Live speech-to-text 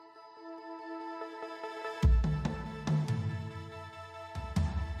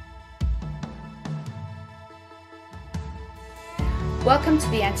Welcome to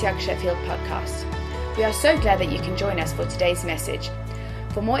the Antioch Sheffield podcast. We are so glad that you can join us for today's message.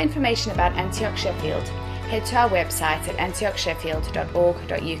 For more information about Antioch Sheffield, head to our website at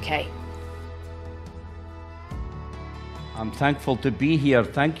antiochsheffield.org.uk. I'm thankful to be here.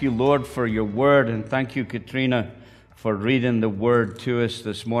 Thank you, Lord, for your word, and thank you, Katrina, for reading the word to us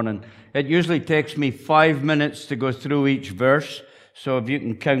this morning. It usually takes me 5 minutes to go through each verse, so if you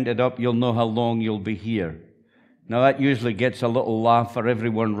can count it up, you'll know how long you'll be here. Now, that usually gets a little laugh or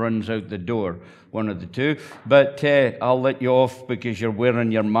everyone runs out the door, one of the two. But I'll let you off because you're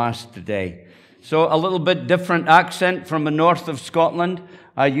wearing your mask today. So a little bit different accent from the north of Scotland.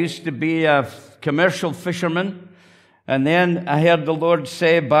 I used to be a commercial fisherman. And then I heard the Lord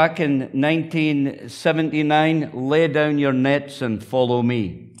say back in 1979, lay down your nets and follow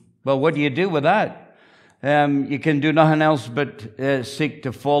me. Well, what do you do with that? You can do nothing else but seek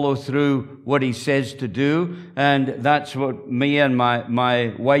to follow through what he says to do. And that's what me and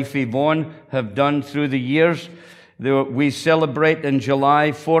my wife Yvonne have done through the years. We celebrate in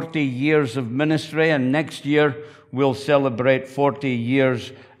July 40 years of ministry, and next year we'll celebrate 40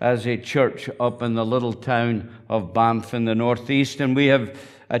 years as a church up in the little town of Banff in the northeast. And we have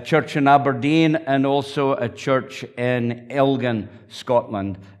a church in Aberdeen and also a church in Elgin,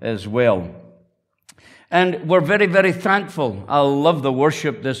 Scotland as well. And we're very, very thankful. I love the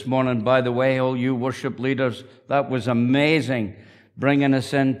worship this morning, by the way, all you worship leaders. That was amazing, bringing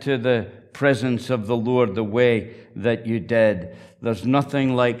us into the presence of the Lord the way that you did. There's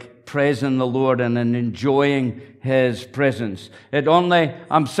nothing like praising the Lord and enjoying his presence.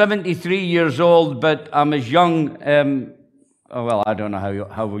 I'm 73 years old, but I'm as young, I don't know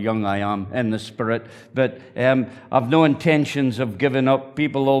how young I am in the spirit, but I've no intentions of giving up.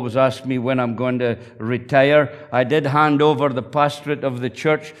 People always ask me when I'm going to retire. I did hand over the pastorate of the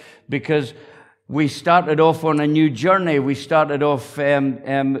church because we started off on a new journey. We started off, I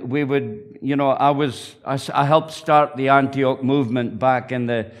helped start the Antioch movement back in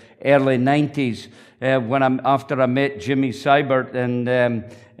the early 90s after I met Jimmy Seibert in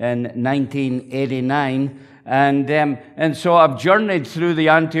 1989. And so I've journeyed through the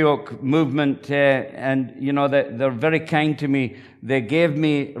Antioch movement, and they're very kind to me. They gave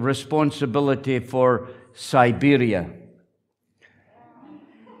me responsibility for Siberia.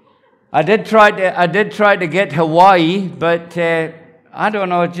 I did try to get Hawaii, but I don't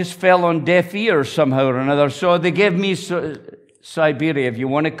know, it just fell on deaf ears somehow or another. So they gave me Siberia. If you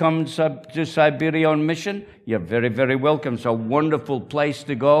want to come to Siberia on mission, you're very, very welcome. It's a wonderful place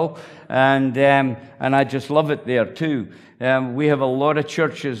to go, and I just love it there too. We have a lot of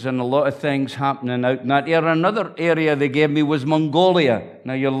churches and a lot of things happening out in that area. Another area they gave me was Mongolia.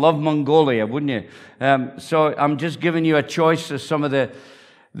 Now, you'll love Mongolia, wouldn't you? So I'm just giving you a choice of some of the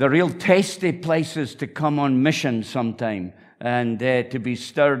real tasty places to come on mission sometime and to be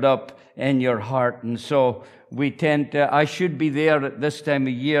stirred up in your heart. And so I should be there at this time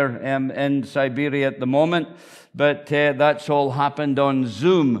of year in Siberia at the moment, but that's all happened on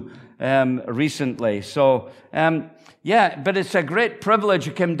Zoom recently. So, but it's a great privilege.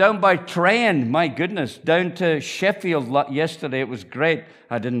 I came down by train, my goodness, down to Sheffield yesterday. It was great.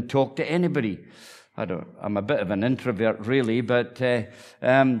 I didn't talk to anybody. I'm a bit of an introvert, really, but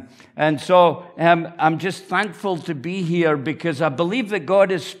I'm just thankful to be here because I believe that God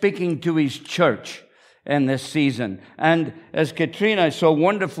is speaking to his church in this season. And as Katrina so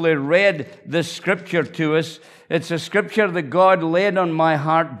wonderfully read this scripture to us, it's a scripture that God laid on my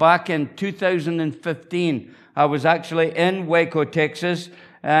heart back in 2015. I was actually in Waco, Texas,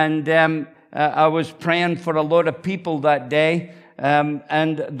 and I was praying for a lot of people that day.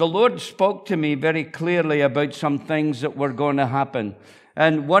 And the Lord spoke to me very clearly about some things that were going to happen.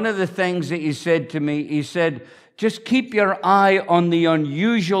 And one of the things that he said to me, he said, just keep your eye on the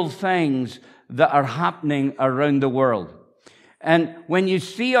unusual things that are happening around the world. And when you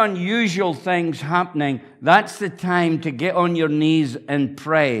see unusual things happening, that's the time to get on your knees and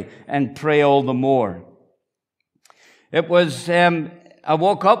pray all the more. It was... I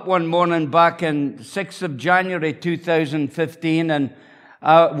woke up one morning back in 6th of January 2015, and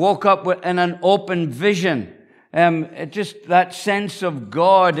I woke up in an open vision. Just that sense of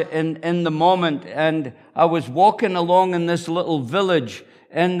God in the moment. And I was walking along in this little village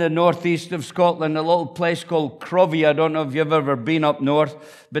in the northeast of Scotland, a little place called Crovey. I don't know if you've ever been up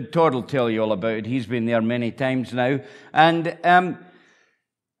north, but Todd will tell you all about it. He's been there many times now. And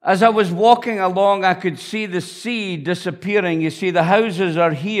as I was walking along, I could see the sea disappearing. You see, the houses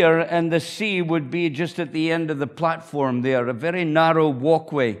are here, and the sea would be just at the end of the platform there, a very narrow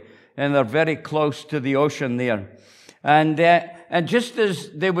walkway, and they're very close to the ocean there. And just as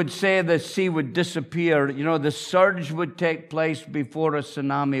they would say the sea would disappear, the surge would take place before a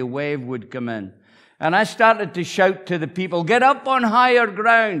tsunami wave would come in. And I started to shout to the people, get up on higher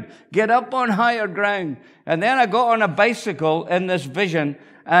ground, get up on higher ground. And then I got on a bicycle in this vision,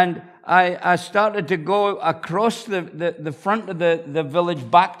 and I started to go across the front of the village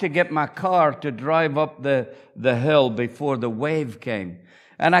back to get my car to drive up the hill before the wave came.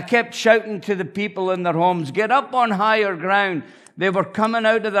 And I kept shouting to the people in their homes, get up on higher ground. They were coming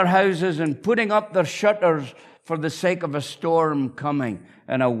out of their houses and putting up their shutters for the sake of a storm coming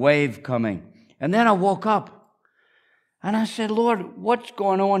and a wave coming. And then I woke up and I said, Lord, what's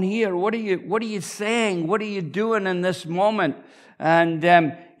going on here? What are you saying? What are you doing in this moment?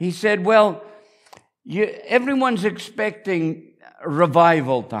 And he said, well, everyone's expecting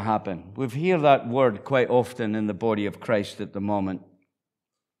revival to happen. We hear that word quite often in the body of Christ at the moment.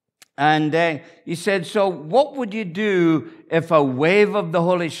 And he said, so what would you do if a wave of the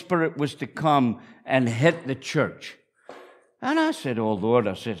Holy Spirit was to come and hit the church? And I said, oh, Lord,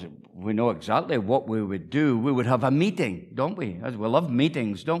 we know exactly what we would do. We would have a meeting, don't we? We love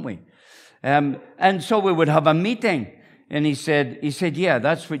meetings, don't we? And so we would have a meeting. And he said, yeah,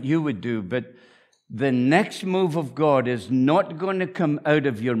 that's what you would do. But the next move of God is not going to come out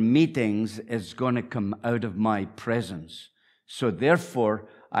of your meetings. It's going to come out of my presence. So therefore,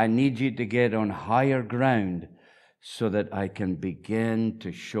 I need you to get on higher ground so that I can begin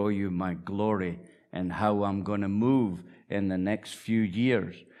to show you my glory and how I'm going to move in the next few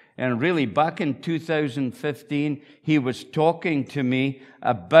years. And really, back in 2015, he was talking to me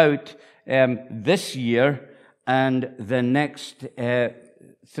about this year and the next 3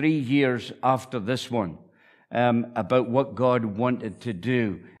 years after this one, about what God wanted to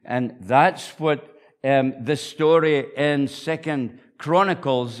do. And that's what the story in 2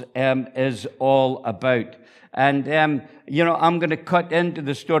 Chronicles is all about. And, I'm going to cut into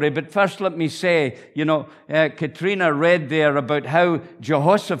the story. But first let me say, Katrina read there about how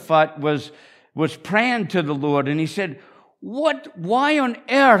Jehoshaphat was praying to the Lord. And he said, why on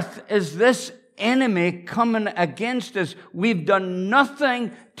earth is this enemy coming against us? We've done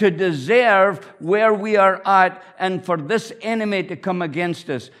nothing to deserve where we are at and for this enemy to come against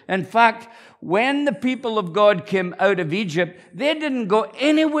us. In fact, when the people of God came out of Egypt, they didn't go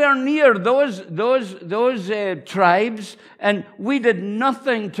anywhere near those tribes, and we did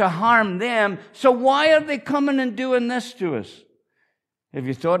nothing to harm them. So why are they coming and doing this to us? Have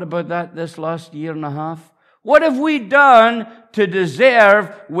you thought about that this last year and a half? What have we done to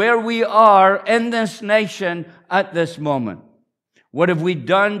deserve where we are in this nation at this moment? What have we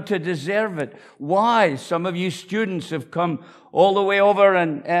done to deserve it? Why? Some of you students have come all the way over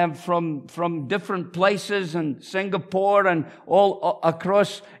and from different places and Singapore and all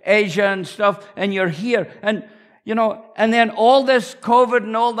across Asia and stuff, and you're here. And, and then all this COVID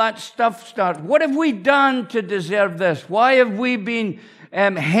and all that stuff starts. What have we done to deserve this? Why have we been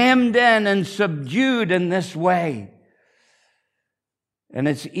hemmed in and subdued in this way? And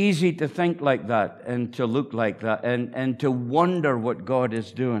it's easy to think like that and to look like that and to wonder what God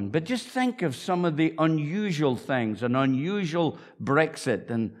is doing. But just think of some of the unusual things, an unusual Brexit,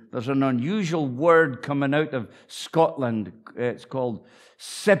 and there's an unusual word coming out of Scotland. It's called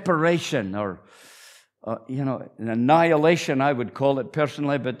separation or, an annihilation, I would call it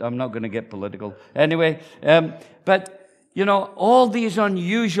personally, but I'm not going to get political. Anyway, all these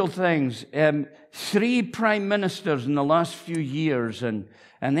unusual things, 3 prime ministers in the last few years, and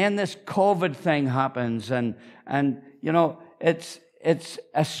then this COVID thing happens, and it's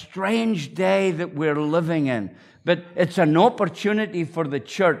a strange day that we're living in, but it's an opportunity for the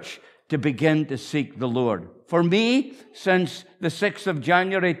church to begin to seek the Lord. For me, since the 6th of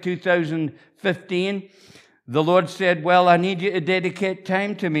January 2015, the Lord said, well, I need you to dedicate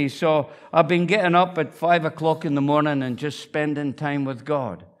time to me. So I've been getting up at 5 o'clock in the morning and just spending time with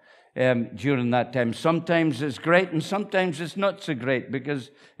God during that time. Sometimes it's great and sometimes it's not so great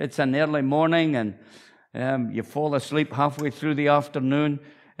because it's an early morning and you fall asleep halfway through the afternoon.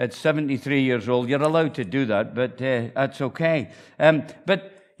 At 73 years old, you're allowed to do that, but that's okay.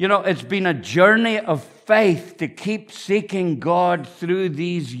 But it's been a journey of faith to keep seeking God through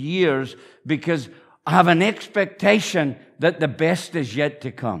these years because I have an expectation that the best is yet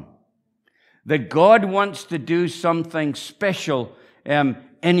to come. That God wants to do something special in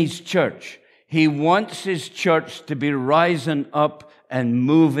His church. He wants His church to be rising up and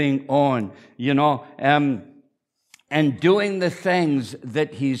moving on. and doing the things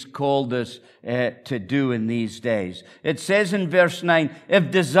that He's called us to do in these days. It says in verse 9,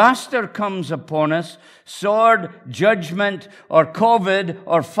 if disaster comes upon us, sword, judgment, or COVID,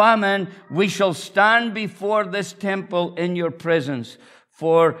 or famine, we shall stand before this temple in your presence,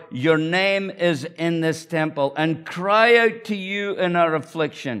 for your name is in this temple, and cry out to you in our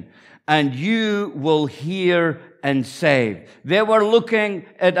affliction, and you will hear and save. They were looking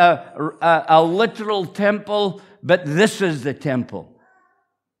at a literal temple, but this is the temple.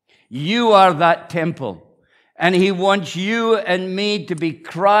 You are that temple. And He wants you and me to be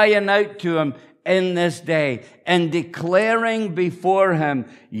crying out to Him in this day and declaring before Him,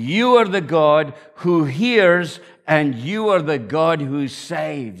 you are the God who hears and you are the God who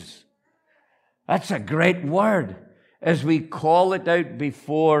saves. That's a great word as we call it out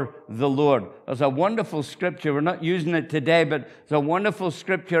before the Lord. There's a wonderful scripture. We're not using it today, but there's a wonderful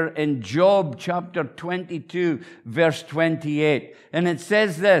scripture in Job chapter 22, verse 28. And it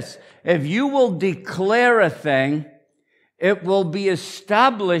says this, if you will declare a thing, it will be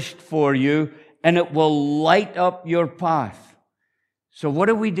established for you, and it will light up your path. So what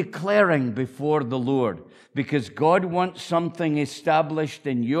are we declaring before the Lord? Because God wants something established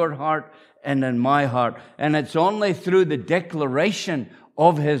in your heart and in my heart. And it's only through the declaration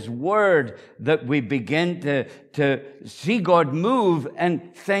of His Word that we begin to see God move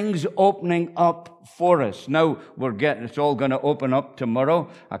and things opening up for us. Now it's all going to open up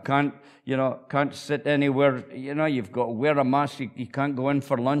tomorrow. I can't sit anywhere. You've got to wear a mask. You can't go in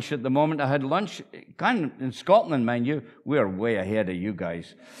for lunch at the moment. I had lunch in Scotland, mind you. We're way ahead of you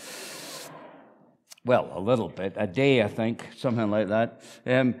guys. Well, a little bit. A day, I think. Something like that.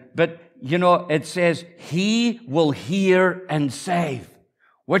 But it says, He will hear and save.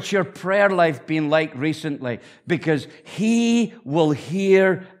 What's your prayer life been like recently? Because He will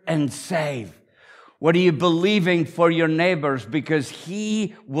hear and save. What are you believing for your neighbors? Because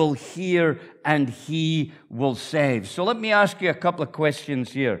He will hear and He will save. So let me ask you a couple of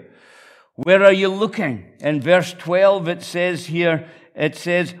questions here. Where are you looking? In verse 12 it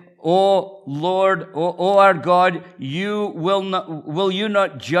says, O Lord, O our God, will you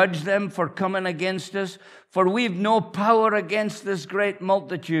not judge them for coming against us? For we have no power against this great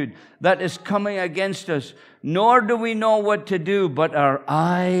multitude that is coming against us, nor do we know what to do, but our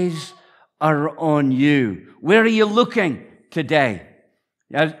eyes are on you. Where are you looking today?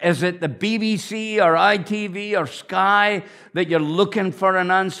 Is it the BBC or ITV or Sky that you're looking for an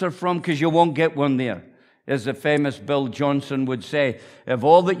answer from? Because you won't get one there. As the famous Bill Johnson would say, if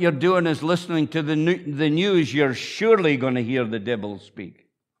all that you're doing is listening to the news, you're surely going to hear the devil speak.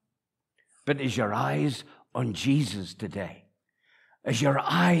 But is your eyes on Jesus today? Is your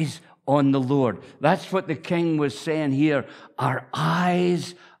eyes on the Lord? That's what the king was saying here. Our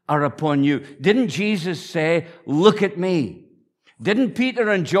eyes are upon you. Didn't Jesus say, look at me? Didn't Peter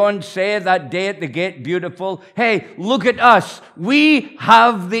and John say that day at the gate, beautiful, hey, look at us. We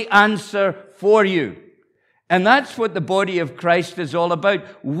have the answer for you. And that's what the body of Christ is all about.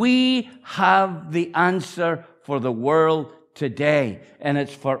 We have the answer for the world today. And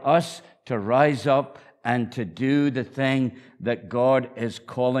it's for us to rise up and to do the thing that God is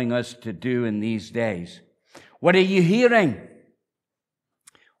calling us to do in these days. What are you hearing?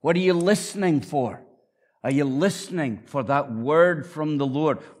 What are you listening for? Are you listening for that word from the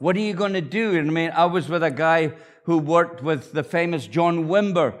Lord? What are you going to do? I was with a guy who worked with the famous John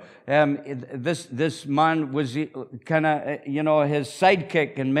Wimber. This man was kind of, his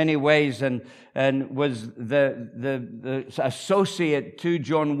sidekick in many ways, and was the associate to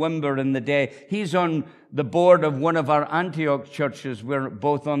John Wimber in the day. He's on the board of one of our Antioch churches. We're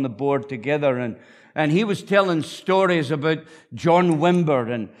both on the board together, and he was telling stories about John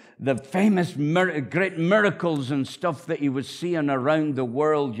Wimber and the famous great miracles and stuff that he was seeing around the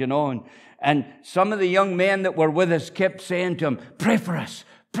world, And some of the young men that were with us kept saying to him, pray for us,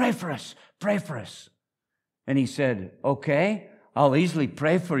 pray for us, pray for us. And he said, okay, I'll easily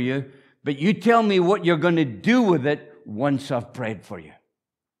pray for you, but you tell me what you're going to do with it once I've prayed for you.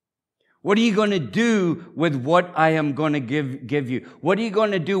 What are you going to do with what I am going to give you? What are you going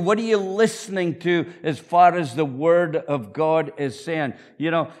to do? What are you listening to as far as the Word of God is saying?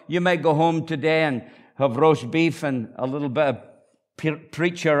 You might go home today and have roast beef and a little bit of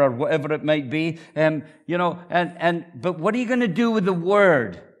preacher or whatever it might be. But what are you going to do with the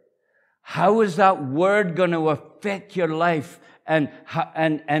Word? How is that Word going to affect your life? And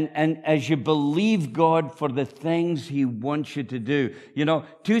as you believe God for the things He wants you to do.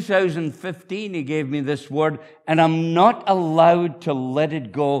 2015, He gave me this word, and I'm not allowed to let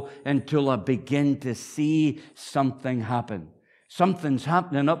it go until I begin to see something happen. Something's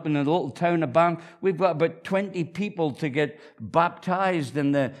happening up in the little town of Banff. We've got about 20 people to get baptized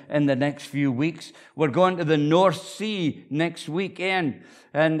in the next few weeks. We're going to the North Sea next weekend,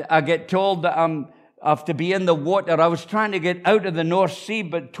 and I get told that I have to be in the water. I was trying to get out of the North Sea,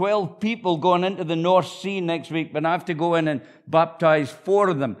 but 12 people going into the North Sea next week, but I have to go in and baptize 4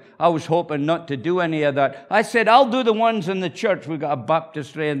 of them. I was hoping not to do any of that. I said, I'll do the ones in the church. We've got a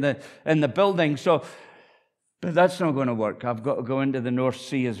baptistry in the building, but that's not going to work. I've got to go into the North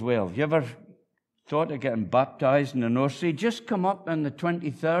Sea as well. Have you ever thought of getting baptized in the North Sea? Just come up on the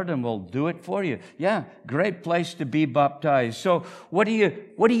 23rd and we'll do it for you. Yeah, great place to be baptized. So what are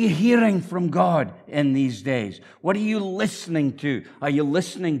you hearing from God in these days? What are you listening to? Are you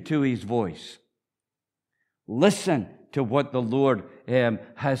listening to His voice? Listen to what the Lord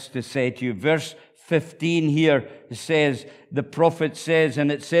has to say to you. Verse 15 here says, the prophet says,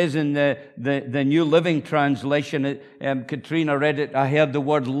 and it says in the New Living Translation, Katrina read it, I heard the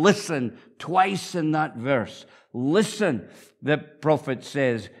word listen twice in that verse. Listen, the prophet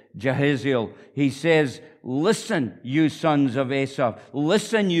says, Jahaziel, he says, listen, you sons of Asaph,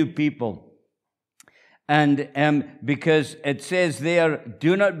 listen, you people. And because it says there,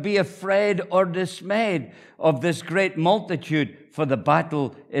 do not be afraid or dismayed of this great multitude, for the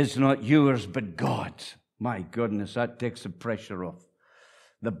battle is not yours, but God's. My goodness, that takes the pressure off.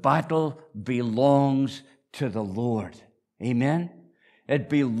 The battle belongs to the Lord. Amen? It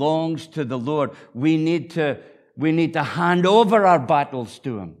belongs to the Lord. We need to hand over our battles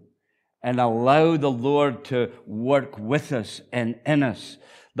to Him and allow the Lord to work with us and in us.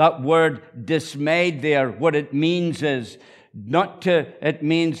 That word dismayed there, what it means is it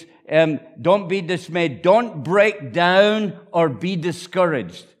means don't be dismayed. Don't break down or be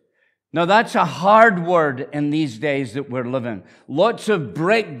discouraged. Now that's a hard word in these days that we're living. Lots of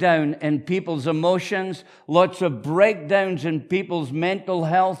breakdown in people's emotions, lots of breakdowns in people's mental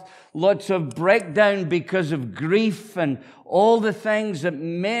health, lots of breakdown because of grief and all the things that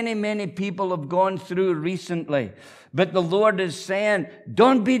many, many people have gone through recently. But the Lord is saying,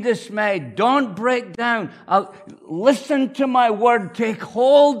 don't be dismayed. Don't break down. Listen to my word. Take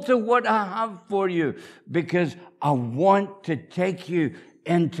hold to what I have for you, because I want to take you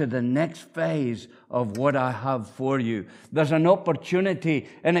into the next phase of what I have for you. There's an opportunity,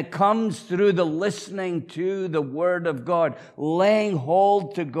 and it comes through the listening to the Word of God, laying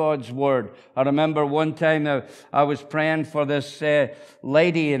hold to God's Word. I remember one time I was praying for this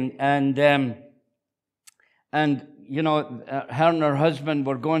lady, and you know, her and her husband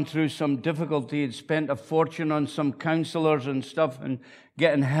were going through some difficulty. Had spent a fortune on some counselors and stuff, and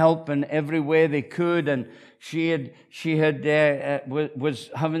getting help in every way they could. And she was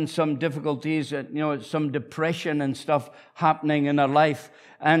having some difficulties, you know, some depression and stuff happening in her life.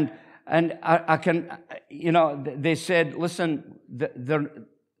 And I can, you know, they said, listen,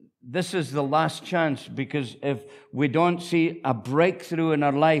 this is the last chance, because if we don't see a breakthrough in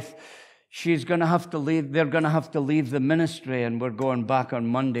her life, she's going to have to leave. They're going to have to leave the ministry, and we're going back on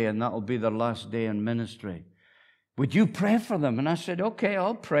Monday, and that'll be their last day in ministry. Would you pray for them? And I said, okay,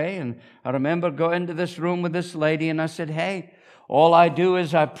 I'll pray. And I remember going into this room with this lady, and I said, hey, all I do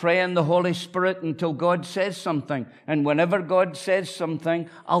is I pray in the Holy Spirit until God says something. And whenever God says something,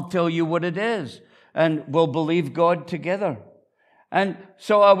 I'll tell you what it is, and we'll believe God together. And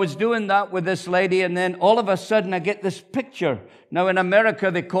so I was doing that with this lady, and then all of a sudden I get this picture. Now in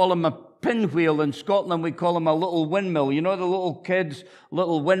America they call them a pinwheel. In Scotland we call them a little windmill. You know the little kids,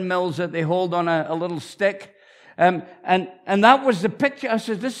 little windmills that they hold on a little stick? And that was the picture. I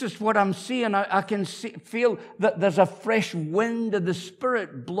said, this is what I'm seeing. I can feel that there's a fresh wind of the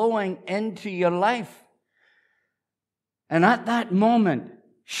Spirit blowing into your life. And at that moment,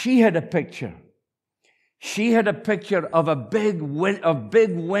 she had a picture. She had a picture of a big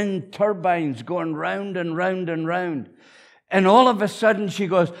wind turbines going round and round and round. And all of a sudden she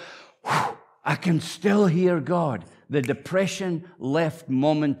goes, I can still hear God. The depression left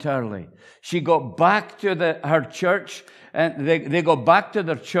momentarily. She got back to her church, and they got back to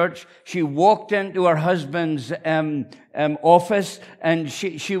their church. She walked into her husband's office, and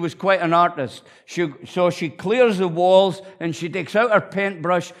she was quite an artist. So she clears the walls, and she takes out her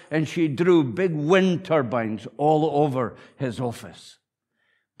paintbrush, and she drew big wind turbines all over his office.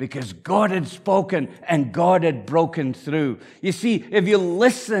 Because God had spoken and God had broken through. You see, if you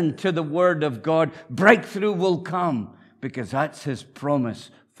listen to the Word of God, breakthrough will come, because that's His promise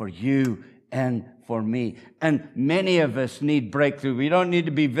for you and for me. And many of us need breakthrough. We don't need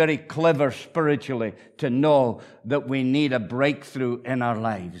to be very clever spiritually to know that we need a breakthrough in our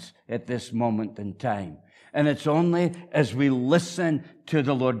lives at this moment in time. And it's only as we listen to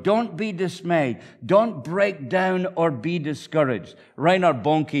the Lord. Don't be dismayed. Don't break down or be discouraged. Reinhard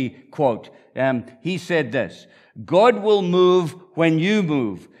Bonnke quote, he said this, God will move when you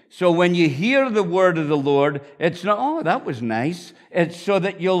move. So when you hear the word of the Lord, it's not, oh, that was nice. It's so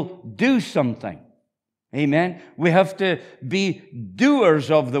that you'll do something. Amen. We have to be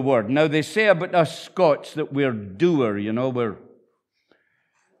doers of the word. Now, they say about us Scots that we're doer, we're,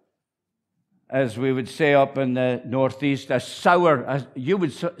 as we would say up in the northeast, you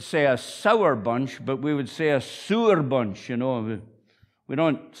would say a sour bunch, but we would say a sewer bunch, We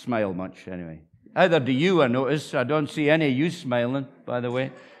don't smile much anyway. Either do you, I notice. I don't see any of you smiling, by the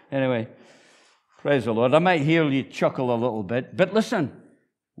way. Anyway, praise the Lord. I might hear you chuckle a little bit. But listen,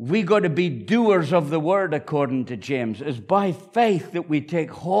 we got to be doers of the word, according to James. It's by faith that we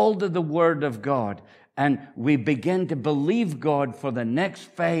take hold of the word of God and we begin to believe God for the next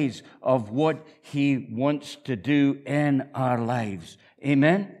phase of what he wants to do in our lives.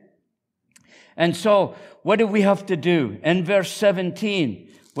 Amen? And so, what do we have to do? In verse 17,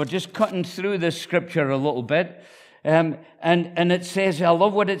 we're just cutting through this scripture a little bit. And it says, I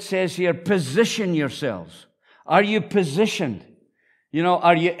love what it says here, position yourselves. Are you positioned?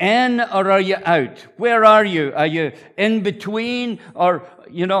 Are you in or are you out? Where are you? Are you in between? Or,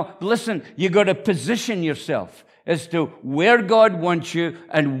 listen, you got to position yourself as to where God wants you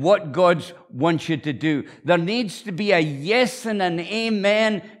and what God wants you to do. There needs to be a yes and an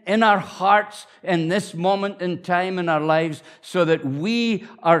amen in our hearts in this moment in time in our lives so that we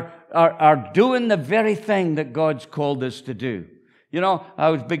are doing the very thing that God's called us to do. I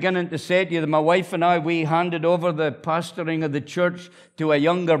was beginning to say to you that my wife and I, we handed over the pastoring of the church to a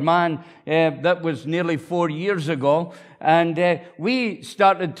younger man. That was nearly 4 years ago. And we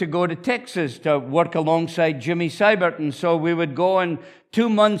started to go to Texas to work alongside Jimmy Seibert. And so we would go in 2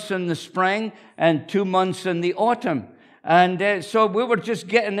 months in the spring and 2 months in the autumn. And so we were just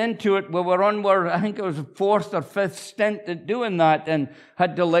getting into it. We were on I think it was a 4th or 5th stint at doing that and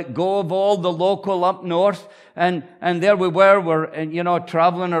had to let go of all the local up north. And there we we're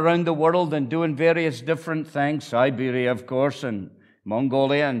traveling around the world and doing various different things. Siberia, of course, and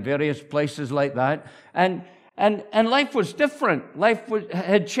Mongolia and various places like that. And life was different. Life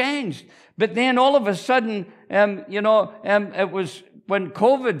had changed. But then all of a sudden, it was when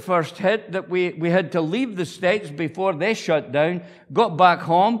COVID first hit that we had to leave the States before they shut down, got back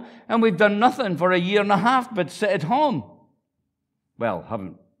home, and we've done nothing for 1.5 years but sit at home.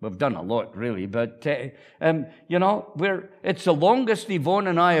 Well, we've done a lot, really, but, it's the longest Yvonne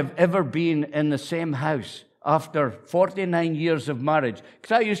and I have ever been in the same house after 49 years of marriage.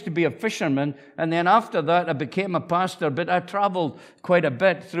 Because I used to be a fisherman, and then after that I became a pastor, but I traveled quite a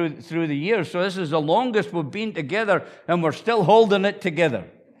bit through the years. So this is the longest we've been together, and we're still holding it together.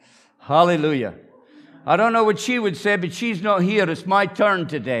 Hallelujah. I don't know what she would say, but she's not here. It's my turn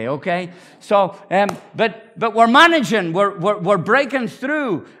today, okay? So, but we're managing. We're breaking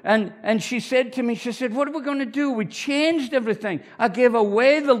through. And she said to me, what are we going to do? We changed everything. I gave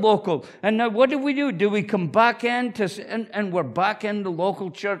away the local. And now what do? Do we come back in and we're back in the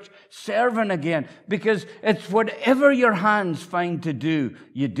local church serving again? Because it's whatever your hands find to do,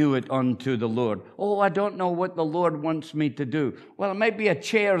 you do it unto the Lord. Oh, I don't know what the Lord wants me to do. Well, it might be a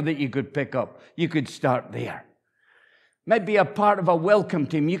chair that you could pick up. You could start there. Maybe a part of a welcome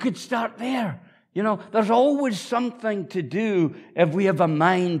team. You could start there. There's always something to do if we have a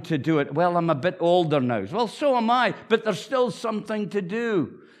mind to do it. Well, I'm a bit older now. Well, so am I, but there's still something to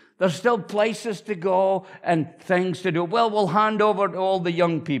do. There's still places to go and things to do. Well, we'll hand over to all the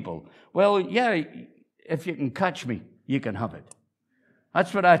young people. Well, yeah, if you can catch me, you can have it.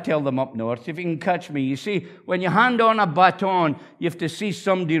 That's what I tell them up north. If you can catch me. You see, when you hand on a baton, you have to see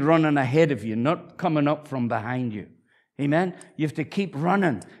somebody running ahead of you, not coming up from behind you. Amen? You have to keep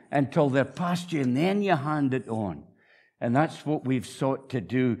running until they're past you, and then you hand it on. And that's what we've sought to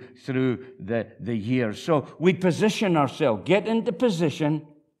do through the years. So we position ourselves, get into position,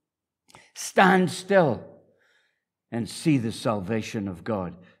 stand still, and see the salvation of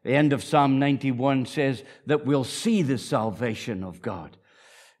God. The end of Psalm 91 says that we'll see the salvation of God.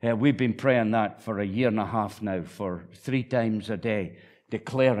 We've been praying that for 1.5 years now, for 3 times a day,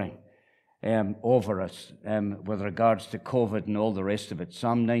 declaring over us with regards to COVID and all the rest of it.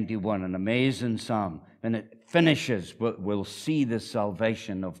 Psalm 91, an amazing psalm. And it finishes, we'll see the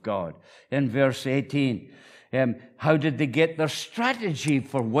salvation of God. In verse 18, how did they get their strategy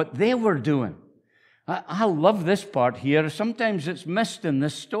for what they were doing? I love this part here. Sometimes it's missed in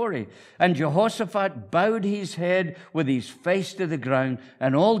this story. And Jehoshaphat bowed his head with his face to the ground,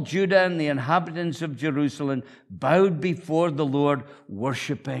 and all Judah and the inhabitants of Jerusalem bowed before the Lord,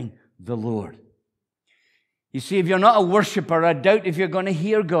 worshiping the Lord. You see, if you're not a worshiper, I doubt if you're going to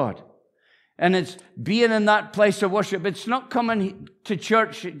hear God. And it's being in that place of worship. It's not coming to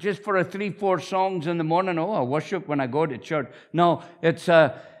church just for 3-4 songs in the morning. Oh, I worship when I go to church. No, it's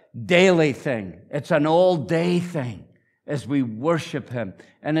a daily thing. It's an all-day thing as we worship Him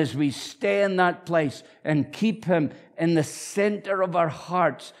and as we stay in that place and keep Him in the center of our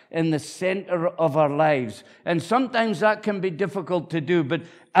hearts, in the center of our lives. And sometimes that can be difficult to do, but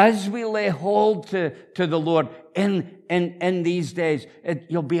as we lay hold to the Lord in these days,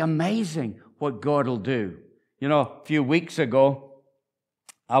 you'll be amazing what God will do. You know, a few weeks ago,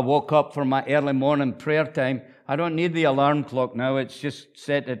 I woke up for my early morning prayer time. I don't need the alarm clock now. It's just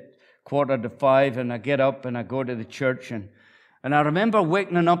set at 4:45, and I get up and I go to the church. And I remember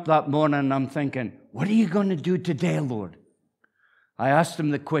waking up that morning and I'm thinking, what are you going to do today, Lord? I asked Him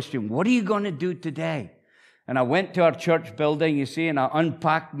the question, what are you going to do today? And I went to our church building, you see, and I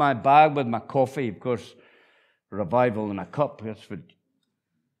unpacked my bag with my coffee. Of course, revival in a cup. That's what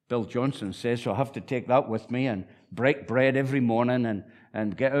Bill Johnson says, so I have to take that with me and break bread every morning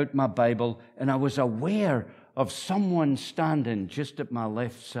and get out my Bible. And I was aware of someone standing just at my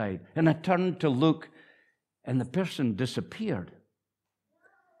left side. And I turned to look, and the person disappeared.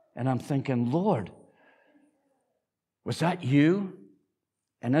 And I'm thinking, Lord, was that you?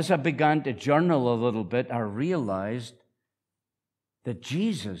 And as I began to journal a little bit, I realized that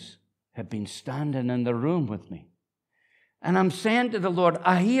Jesus had been standing in the room with me. And I'm saying to the Lord,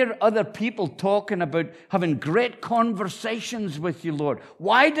 I hear other people talking about having great conversations with you, Lord.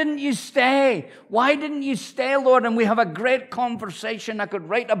 Why didn't you stay? Why didn't you stay, Lord? And we have a great conversation. I could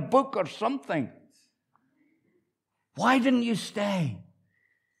write a book or something. Why didn't you stay?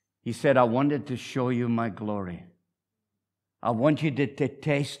 He said, I wanted to show you my glory. I want you to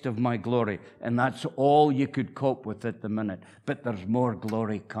taste of my glory. And that's all you could cope with at the minute. But there's more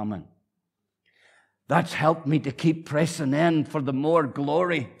glory coming. That's helped me to keep pressing in for the more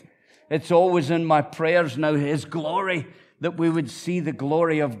glory. It's always in my prayers now, His glory, that we would see the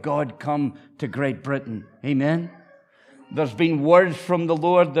glory of God come to Great Britain. Amen? There's been words from the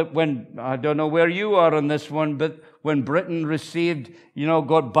Lord that when, I don't know where you are on this one, but when Britain received,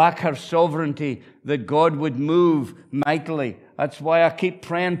 got back her sovereignty, that God would move mightily. That's why I keep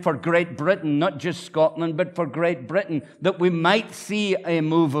praying for Great Britain, not just Scotland, but for Great Britain, that we might see a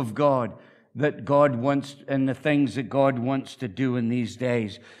move of God. That God wants, and the things that God wants to do in these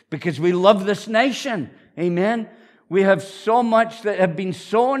days. Because we love this nation. Amen? We have so much that have been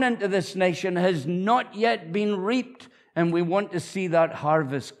sown into this nation has not yet been reaped. And we want to see that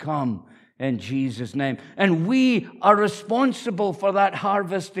harvest come in Jesus' name. And we are responsible for that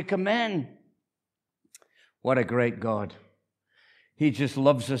harvest to come in. What a great God. He just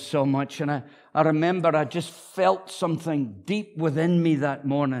loves us so much. And I remember I just felt something deep within me that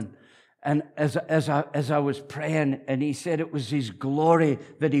morning. And as I was praying, and He said it was His glory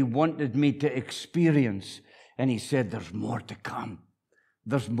that He wanted me to experience. And He said, there's more to come.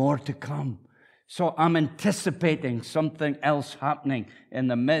 There's more to come. So I'm anticipating something else happening in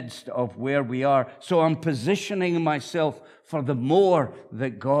the midst of where we are. So I'm positioning myself for the more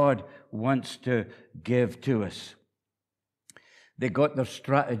that God wants to give to us. They got their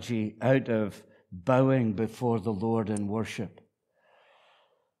strategy out of bowing before the Lord in worship.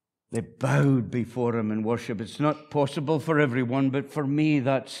 They bowed before Him in worship. It's not possible for everyone, but for me,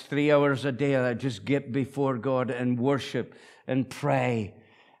 that's 3 hours a day. I just get before God and worship and pray.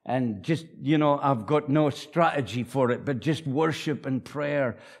 And just, I've got no strategy for it, but just worship and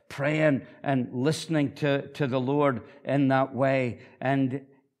prayer, praying and listening to the Lord in that way. And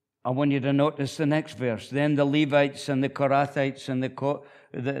I want you to notice the next verse. Then the Levites and the Korathites and the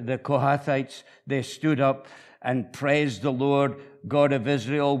Kohathites, they stood up and praised the Lord God of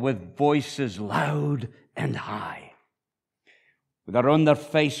Israel with voices loud and high. They're on their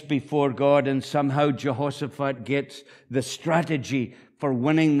face before God, and somehow Jehoshaphat gets the strategy for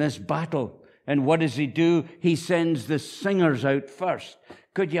winning this battle. And what does he do? He sends the singers out first.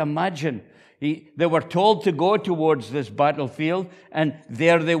 Could you imagine? They were told to go towards this battlefield, and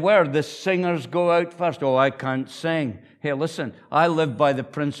there they were. The singers go out first. Oh, I can't sing. Hey, listen, I live by the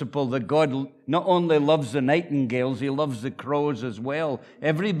principle that God not only loves the nightingales, He loves the crows as well.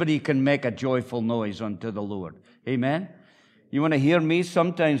 Everybody can make a joyful noise unto the Lord. Amen? You want to hear me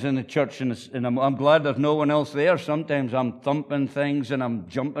sometimes in the church, and I'm glad there's no one else there. Sometimes I'm thumping things, and I'm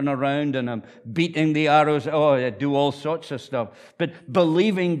jumping around, and I'm beating the arrows. Oh, I do all sorts of stuff. But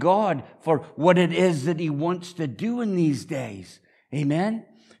believing God for what it is that He wants to do in these days. Amen?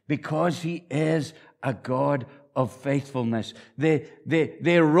 Because He is a God of faithfulness.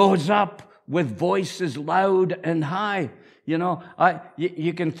 They rose up with voices loud and high. You know,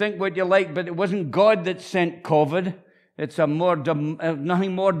 you can think what you like, but it wasn't God that sent COVID. It's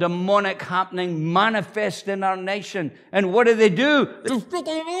nothing more demonic happening, manifest in our nation. And what do? They stick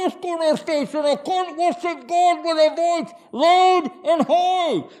an mask on our face, and I can't worship God with a voice loud and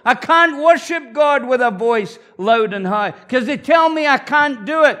high. I can't worship God with a voice loud and high because they tell me I can't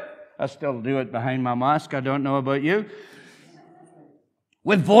do it. I still do it behind my mask. I don't know about you.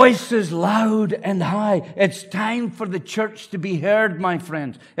 With voices loud and high. It's time for the church to be heard, my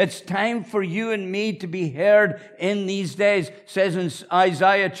friends. It's time for you and me to be heard in these days. It says in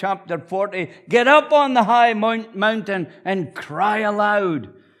Isaiah chapter 40, get up on the high mountain and cry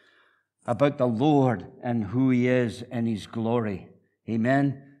aloud about the Lord and who He is and His glory.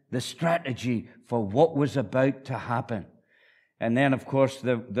 Amen. The strategy for what was about to happen. And then, of course,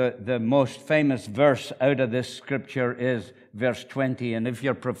 the most famous verse out of this scripture is verse 20. And if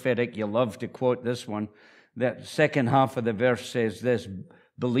you're prophetic, you love to quote this one. The second half of the verse says this,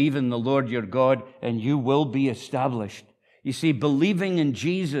 believe in the Lord your God and you will be established. You see, believing in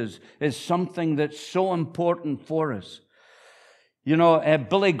Jesus is something that's so important for us. You know,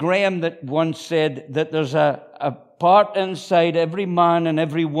 Billy Graham that once said that there's a part inside every man and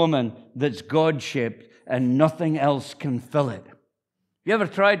every woman that's God-shaped and nothing else can fill it. You ever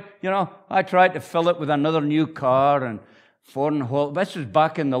tried, I tried to fill it with another new car and foreign holiday. This was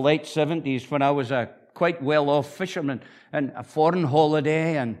back in the late 70s when I was a quite well-off fisherman, and a foreign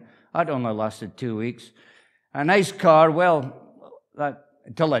holiday, and that only lasted 2 weeks. A nice car,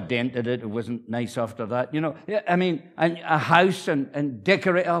 until I dented it, it wasn't nice after that. And a house and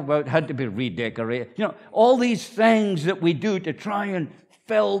decorate, it had to be redecorated. All these things that we do to try and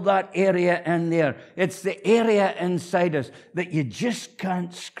fill that area in there. It's the area inside us that you just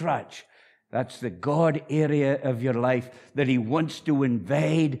can't scratch. That's the God area of your life that He wants to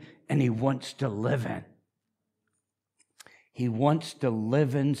invade and He wants to live in. He wants to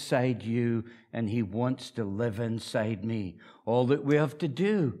live inside you and He wants to live inside me. All that we have to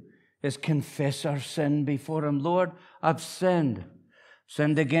do is confess our sin before Him. Lord, I've sinned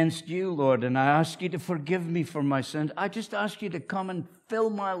against you, Lord, and I ask you to forgive me for my sins. I just ask you to come and fill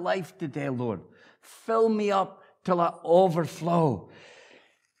my life today, Lord. Fill me up till I overflow.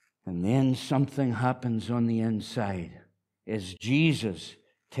 And then something happens on the inside as Jesus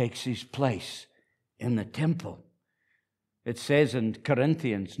takes His place in the temple. It says in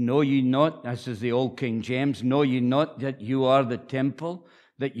Corinthians, know ye not, this is the old King James, know ye not that you are the temple,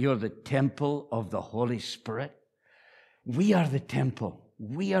 that you're the temple of the Holy Spirit? We are the temple.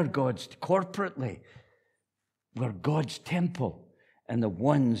 We are God's, corporately, we're God's temple and the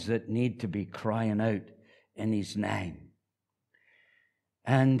ones that need to be crying out in His name.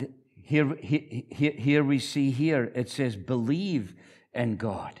 And here we see here, it says, believe in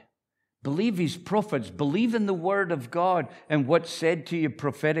God. Believe His prophets. Believe in the Word of God and what's said to you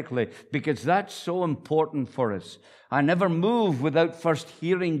prophetically, because that's so important for us. I never move without first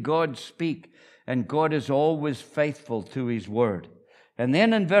hearing God speak. And God is always faithful to His word. And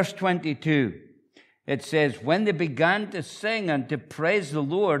then in verse 22, it says, when they began to sing and to praise the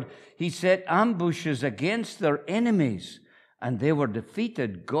Lord, He set ambushes against their enemies, and they were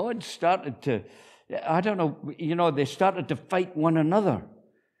defeated. God started to, they started to fight one another.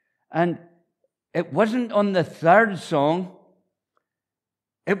 And it wasn't on the third song.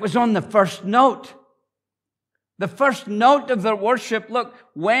 It was on the first note. The first note of their worship, look,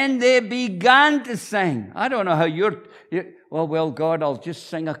 when they began to sing. I don't know how God, I'll just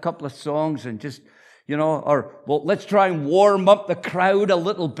sing a couple of songs and just, let's try and warm up the crowd a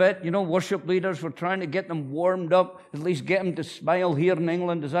little bit. Worship leaders, we're trying to get them warmed up, at least get them to smile here in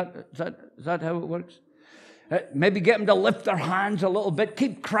England. Is that how it works? Maybe get them to lift their hands a little bit,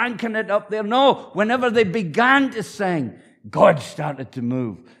 keep cranking it up there. No, whenever they began to sing, God started to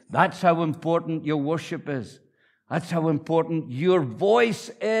move. That's how important your worship is. That's how important your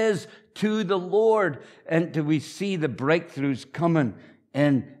voice is to the Lord. And do we see the breakthroughs coming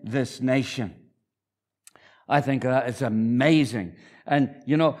in this nation? I think that is amazing. And,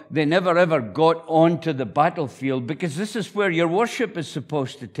 they never ever got onto the battlefield because this is where your worship is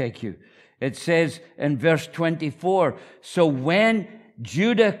supposed to take you. It says in verse 24, so when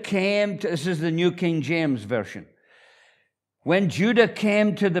Judah came to, this is the New King James Version, when Judah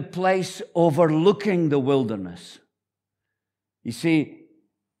came to the place overlooking the wilderness. You see,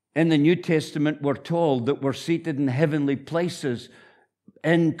 in the New Testament, we're told that we're seated in heavenly places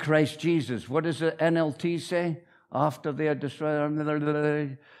in Christ Jesus. What does the NLT say? After they had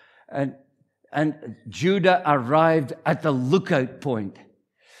destroyed, and Judah arrived at the lookout point,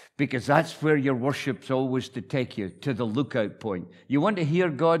 because that's where your worship's always to take you, to the lookout point. You want to hear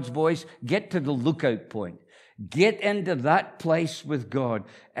God's voice? Get to the lookout point. Get into that place with God,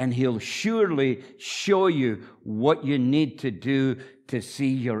 and He'll surely show you what you need to do to see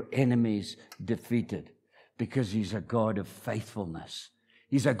your enemies defeated, because He's a God of faithfulness.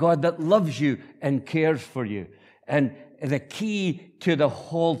 He's a God that loves you and cares for you. And the key to the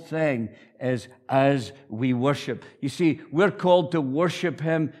whole thing is as we worship. You see, we're called to worship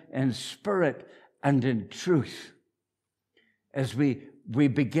Him in spirit and in truth. As we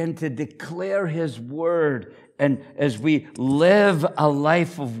begin to declare His word, and as we live a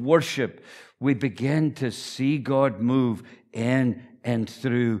life of worship, we begin to see God move in and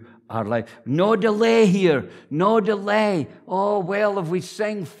through our life. No delay here. No delay. Oh, well, if we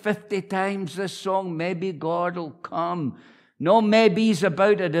sing 50 times this song, maybe God will come. No maybes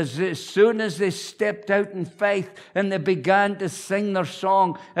about it. As soon as they stepped out in faith and they began to sing their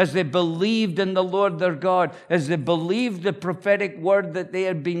song, as they believed in the Lord their God, as they believed the prophetic word that they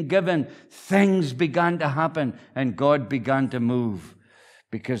had been given, things began to happen and God began to move,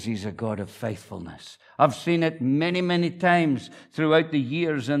 because He's a God of faithfulness. I've seen it many, many times throughout the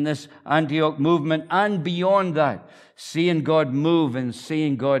years in this Antioch movement and beyond that, seeing God move and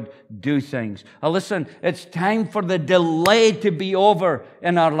seeing God do things. Now listen, it's time for the delay to be over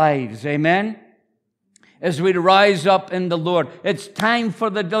in our lives. Amen? As we rise up in the Lord, it's time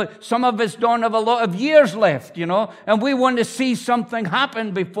for the delay. Some of us don't have a lot of years left, and we want to see something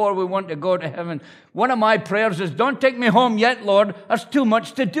happen before we want to go to heaven. One of my prayers is, don't take me home yet, Lord. There's too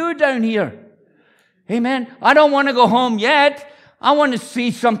much to do down here. Amen. I don't want to go home yet. I want to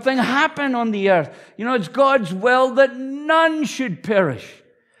see something happen on the earth. It's God's will that none should perish.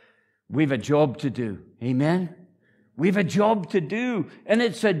 We've a job to do. Amen. We've a job to do, and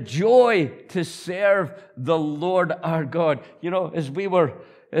it's a joy to serve the Lord our God. As we were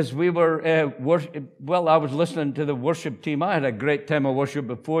I was listening to the worship team. I had a great time of worship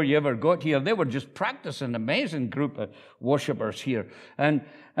before you ever got here. They were just practicing, amazing group of worshipers here. And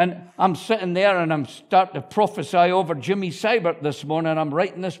I'm sitting there and I'm starting to prophesy over Jimmy Seibert this morning. I'm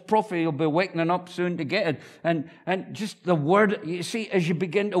writing this prophecy. He'll be waking up soon to get it. And just the word, you see, as you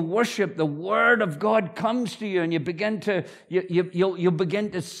begin to worship, the word of God comes to you, and you'll begin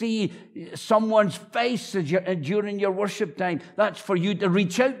to see someone's face during your worship time. That's for you to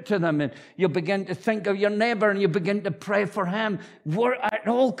reach out to them, and you'll begin to think of your neighbor, and you begin to pray for him. It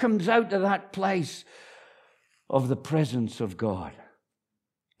all comes out of that place of the presence of God,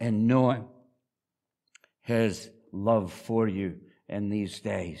 and knowing His love for you in these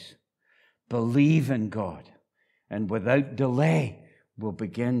days. Believe in God, and without delay, we'll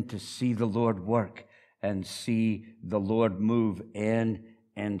begin to see the Lord work and see the Lord move in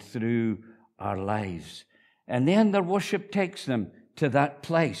and through our lives. And then their worship takes them to that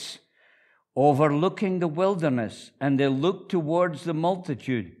place, overlooking the wilderness, and they looked towards the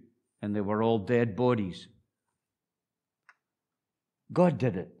multitude, and they were all dead bodies. God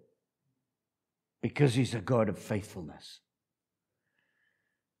did it because He's a God of faithfulness.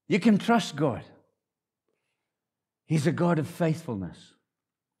 You can trust God. He's a God of faithfulness.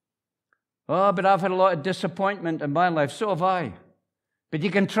 Oh, but I've had a lot of disappointment in my life. So have I. But you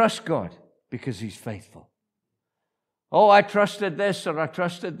can trust God because He's faithful. Oh, I trusted this, or I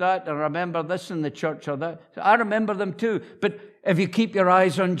trusted that, or I remember this in the church, or that. I remember them too. But if you keep your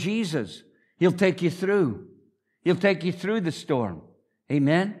eyes on Jesus, He'll take you through. He'll take you through the storm.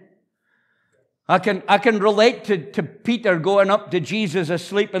 Amen? I can relate to Peter going up to Jesus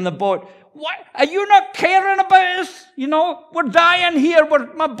asleep in the boat. What? Are you not caring about us? We're dying here.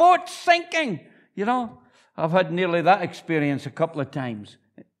 My boat's sinking. I've had nearly that experience a couple of times.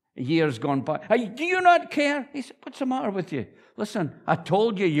 Years gone by. Do you not care? He said, what's the matter with you? Listen, I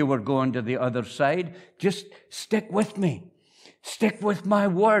told you were going to the other side. Just stick with me. Stick with my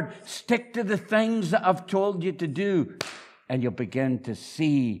word. Stick to the things that I've told you to do. And you'll begin to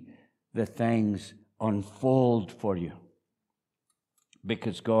see the things unfold for you.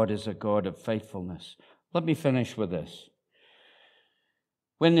 Because God is a God of faithfulness. Let me finish with this.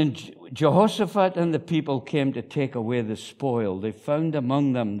 When Jehoshaphat and the people came to take away the spoil, they found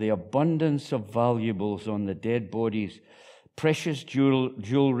among them the abundance of valuables on the dead bodies, precious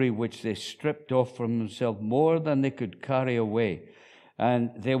jewelry which they stripped off from themselves, more than they could carry away.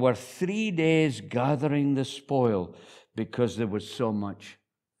 And they were 3 days gathering the spoil because there was so much.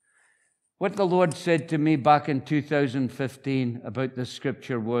 What the Lord said to me back in 2015 about the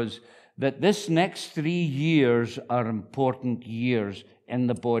scripture was that this next 3 years are important years in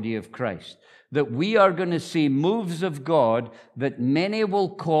the body of Christ. That we are going to see moves of God that many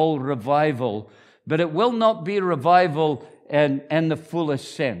will call revival, but it will not be revival in the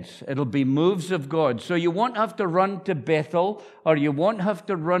fullest sense. It'll be moves of God. So you won't have to run to Bethel, or you won't have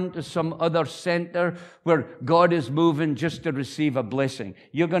to run to some other center where God is moving just to receive a blessing.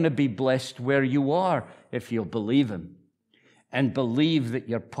 You're going to be blessed where you are if you'll believe Him and believe that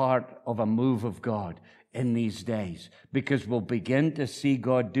you're part of a move of God in these days, because we'll begin to see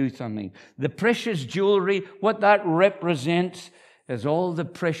God do something. The precious jewelry, what that represents is all the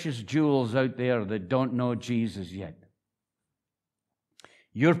precious jewels out there that don't know Jesus yet.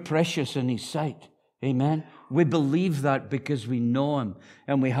 You're precious in His sight. Amen? We believe that because we know Him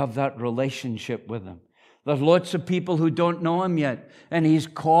and we have that relationship with Him. There's lots of people who don't know Him yet, and He's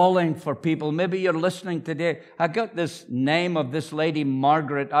calling for people. Maybe you're listening today. I got this name of this lady,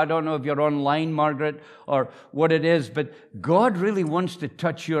 Margaret. I don't know if you're online, Margaret, or what it is, but God really wants to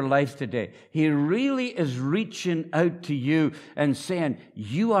touch your life today. He really is reaching out to you and saying,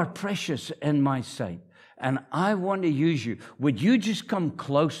 you are precious in my sight, and I want to use you. Would you just come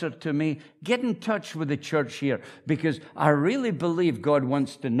closer to me? Get in touch with the church here, because I really believe God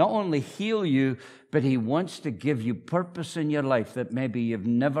wants to not only heal you, but He wants to give you purpose in your life that maybe you've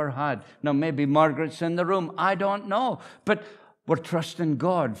never had. Now, maybe Margaret's in the room. I don't know. But we're trusting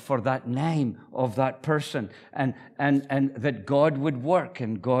God for that name of that person, and that God would work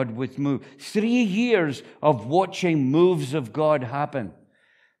and God would move. 3 years of watching moves of God happen.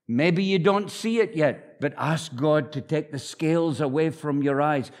 Maybe you don't see it yet, but ask God to take the scales away from your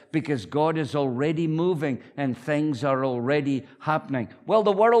eyes, because God is already moving and things are already happening. Well,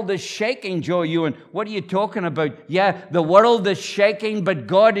 the world is shaking, Joe Ewan. What are you talking about? Yeah, the world is shaking, but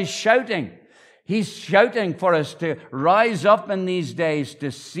God is shouting. He's shouting for us to rise up in these days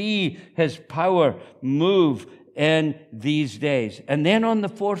to see His power move in these days. And then on the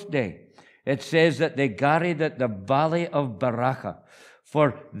 4th day, it says that they gathered at the valley of Berachah.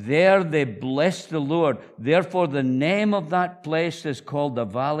 For there they blessed the Lord. Therefore, the name of that place is called the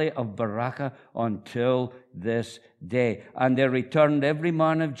Valley of Berachah until this day. And they returned every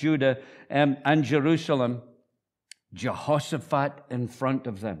man of Judah and Jerusalem, Jehoshaphat in front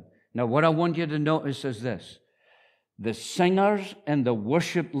of them. Now, what I want you to notice is this. The singers and the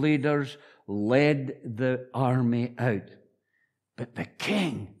worship leaders led the army out, but the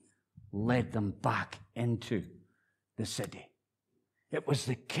king led them back into the city. It was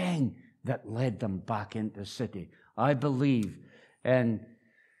the king that led them back into the city. I believe, and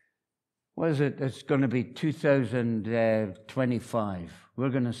what is it? It's going to be 2025. We're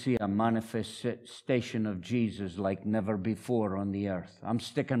going to see a manifestation of Jesus like never before on the earth. I'm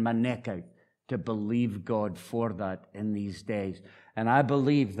sticking my neck out to believe God for that in these days. And I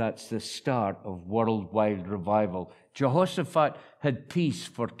believe that's the start of worldwide revival. Jehoshaphat had peace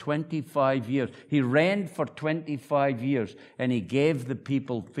for 25 years. He reigned for 25 years, and he gave the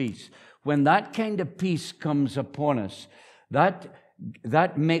people peace. When that kind of peace comes upon us,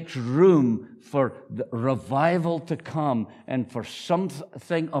 that makes room for the revival to come and for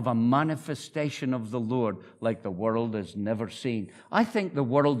something of a manifestation of the Lord like the world has never seen. I think the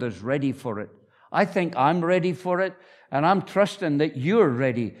world is ready for it. I think I'm ready for it, and I'm trusting that you're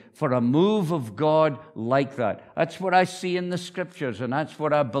ready for a move of God like that. That's what I see in the Scriptures, and that's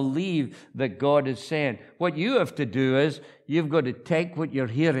what I believe that God is saying. What you have to do is you've got to take what you're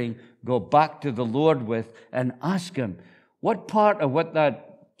hearing, go back to the Lord with, and ask Him, what part of what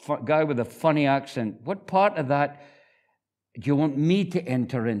that guy with a funny accent, what part of that do you want me to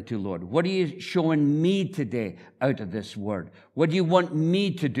enter into, Lord? What are you showing me today out of this word? What do you want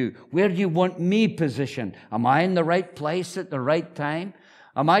me to do? Where do you want me positioned? Am I in the right place at the right time?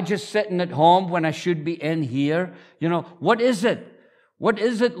 Am I just sitting at home when I should be in here? You know, what is it? What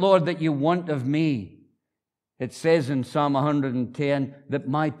is it, Lord, that you want of me? It says in Psalm 110 that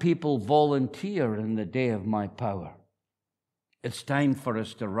my people volunteer in the day of my power. It's time for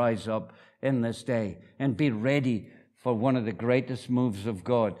us to rise up in this day and be ready for one of the greatest moves of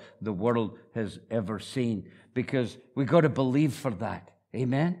God the world has ever seen, because we've got to believe for that.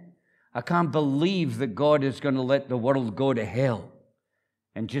 Amen? I can't believe that God is going to let the world go to hell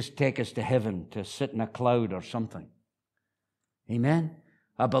and just take us to heaven to sit in a cloud or something. Amen?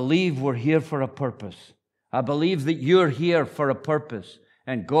 I believe we're here for a purpose. I believe that you're here for a purpose,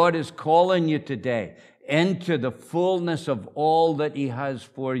 and God is calling you today into the fullness of all that He has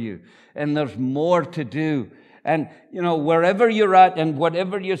for you. And there's more to do. And, you know, wherever you're at and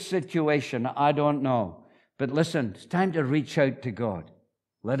whatever your situation, I don't know. But listen, it's time to reach out to God.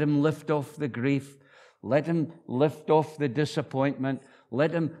 Let Him lift off the grief. Let Him lift off the disappointment.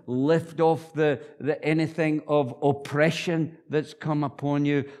 Let Him lift off the anything of oppression that's come upon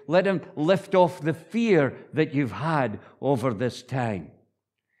you. Let Him lift off the fear that you've had over this time.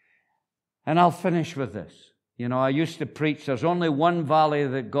 And I'll finish with this. You know, I used to preach, there's only one valley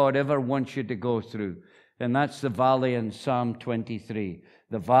that God ever wants you to go through, and that's the valley in Psalm 23,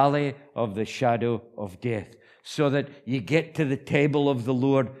 the valley of the shadow of death, so that you get to the table of the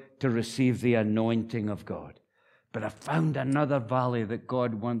Lord to receive the anointing of God. But I found another valley that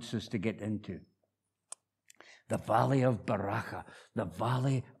God wants us to get into. The valley of Baraka, the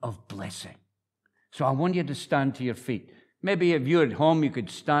valley of blessing. So I want you to stand to your feet. Maybe if you're at home, you could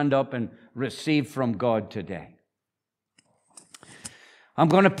stand up and receive from God today. I'm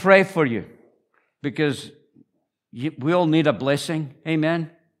going to pray for you because we all need a blessing. Amen.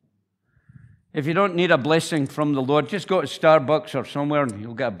 If you don't need a blessing from the Lord, just go to Starbucks or somewhere and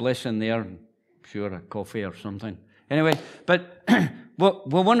you'll get a blessing there. I'm sure, a coffee or something. Anyway, but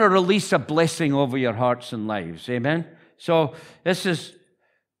we want to release a blessing over your hearts and lives. Amen. So this is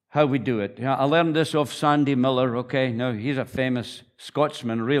how we do it. I learned this off Sandy Miller, okay? Now, he's a famous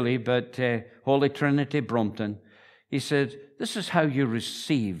Scotsman, really, but Holy Trinity, Brompton. He said, this is how you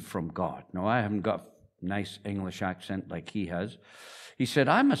receive from God. Now, I haven't got a nice English accent like he has. He said,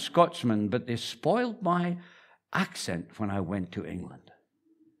 I'm a Scotsman, but they spoiled my accent when I went to England.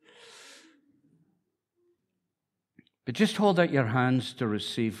 But just hold out your hands to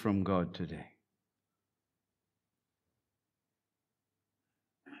receive from God today.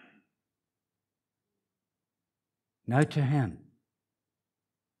 Now to Him.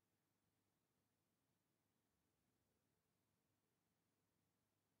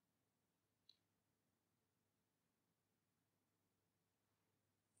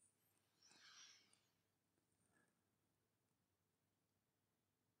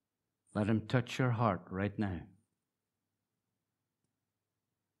 Let Him touch your heart right now.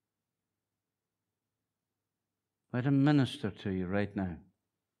 Let Him minister to you right now.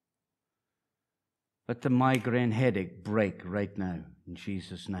 Let the migraine headache break right now in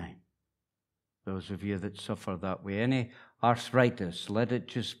Jesus' name. Those of you that suffer that way, any arthritis, let it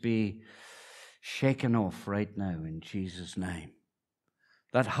just be shaken off right now in Jesus' name.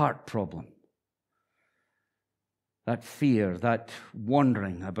 That heart problem, that fear, that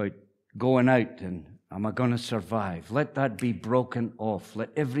wondering about going out and am I going to survive, let that be broken off.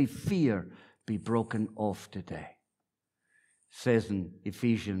 Let every fear be broken off today. It says in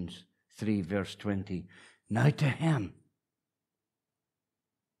Ephesians 3 verse 20, now to Him.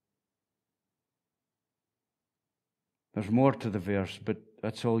 There's more to the verse, but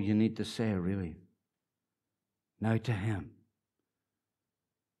that's all you need to say, really. Now to Him.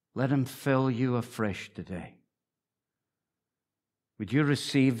 Let Him fill you afresh today. Would you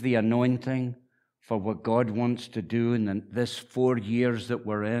receive the anointing for what God wants to do in this 4 years that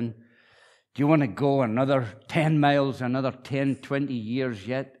we're in? Do you want to go another 10 miles, another 10, 20 years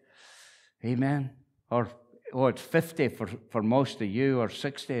yet? Amen. Or, it's 50 for most of you, or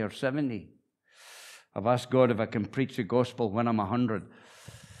 60 or 70. I've asked God if I can preach the gospel when I'm 100.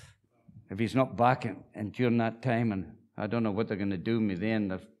 If He's not back and during that time, and I don't know what they're going to do with me then.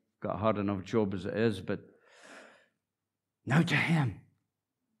 They've got a hard enough job as it is, but now to Him.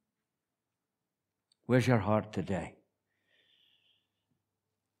 Where's your heart today?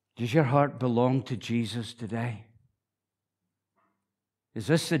 Does your heart belong to Jesus today? Is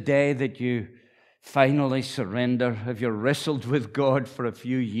this the day that you finally surrender? Have you wrestled with God for a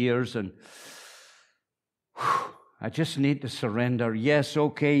few years and I just need to surrender? Yes,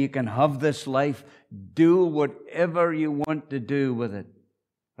 okay, you can have this life. Do whatever you want to do with it.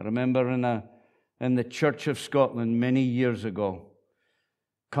 I remember in the Church of Scotland many years ago,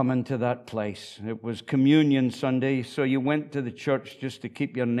 coming to that place. It was Communion Sunday, so you went to the church just to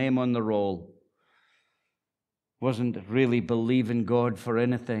keep your name on the roll. Wasn't really believing God for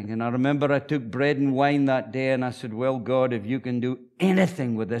anything. And I remember I took bread and wine that day and I said, well, God, if you can do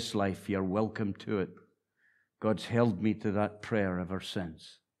anything with this life, you're welcome to it. God's held me to that prayer ever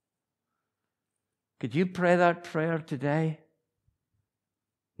since. Could you pray that prayer today?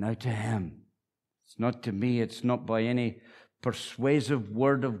 Now to Him. It's not to me. It's not by any persuasive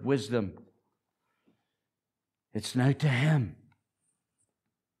word of wisdom. It's now to Him.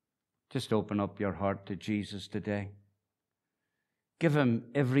 Just open up your heart to Jesus today. Give Him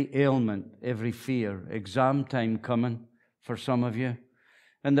every ailment, every fear. Exam time coming for some of you.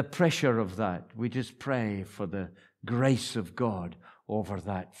 And the pressure of that, we just pray for the grace of God over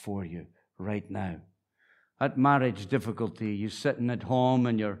that for you right now. That marriage difficulty, you're sitting at home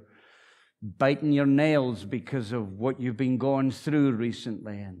and you're biting your nails because of what you've been going through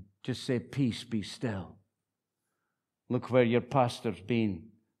recently, and just say, peace, be still. Look where your pastor's been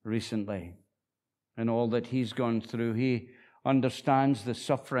recently and all that he's gone through. He understands the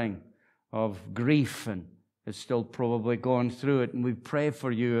suffering of grief and is still probably going through it. And we pray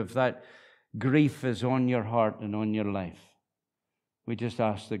for you if that grief is on your heart and on your life, we just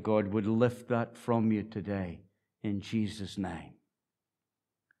ask that God would lift that from you today in Jesus' name.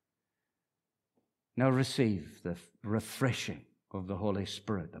 Now receive the refreshing of the Holy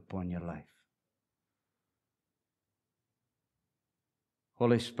Spirit upon your life.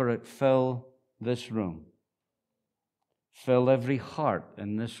 Holy Spirit, fill this room. Fill every heart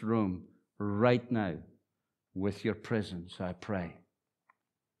in this room right now with your presence, I pray.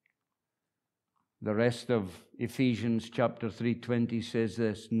 The rest of Ephesians chapter 3:20 says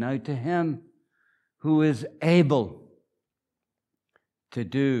this, now to him who is able to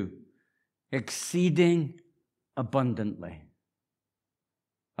do exceeding abundantly,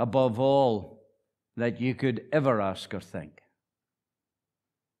 above all that you could ever ask or think.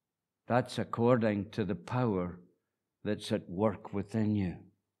 That's according to the power that's at work within you.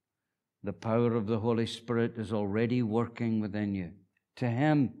 The power of the Holy Spirit is already working within you. To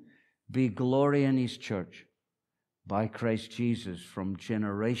him be glory in his church by Christ Jesus from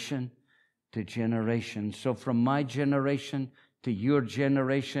generation to generation. So from my generation to your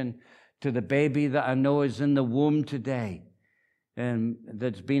generation, to the baby that I know is in the womb today and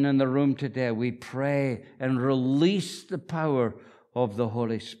that's been in the room today, we pray and release the power of the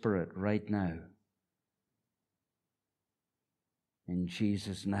Holy Spirit right now. In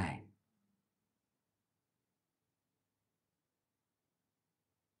Jesus' name.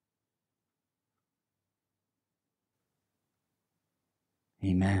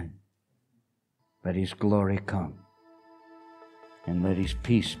 Amen. Let his glory come. And let his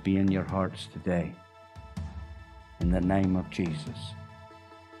peace be in your hearts today. In the name of Jesus.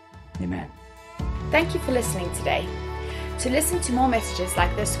 Amen. Thank you for listening today. To listen to more messages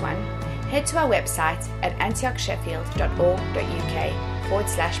like this one, head to our website at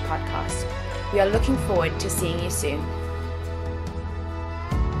antiochsheffield.org.uk/podcast. We are looking forward to seeing you soon.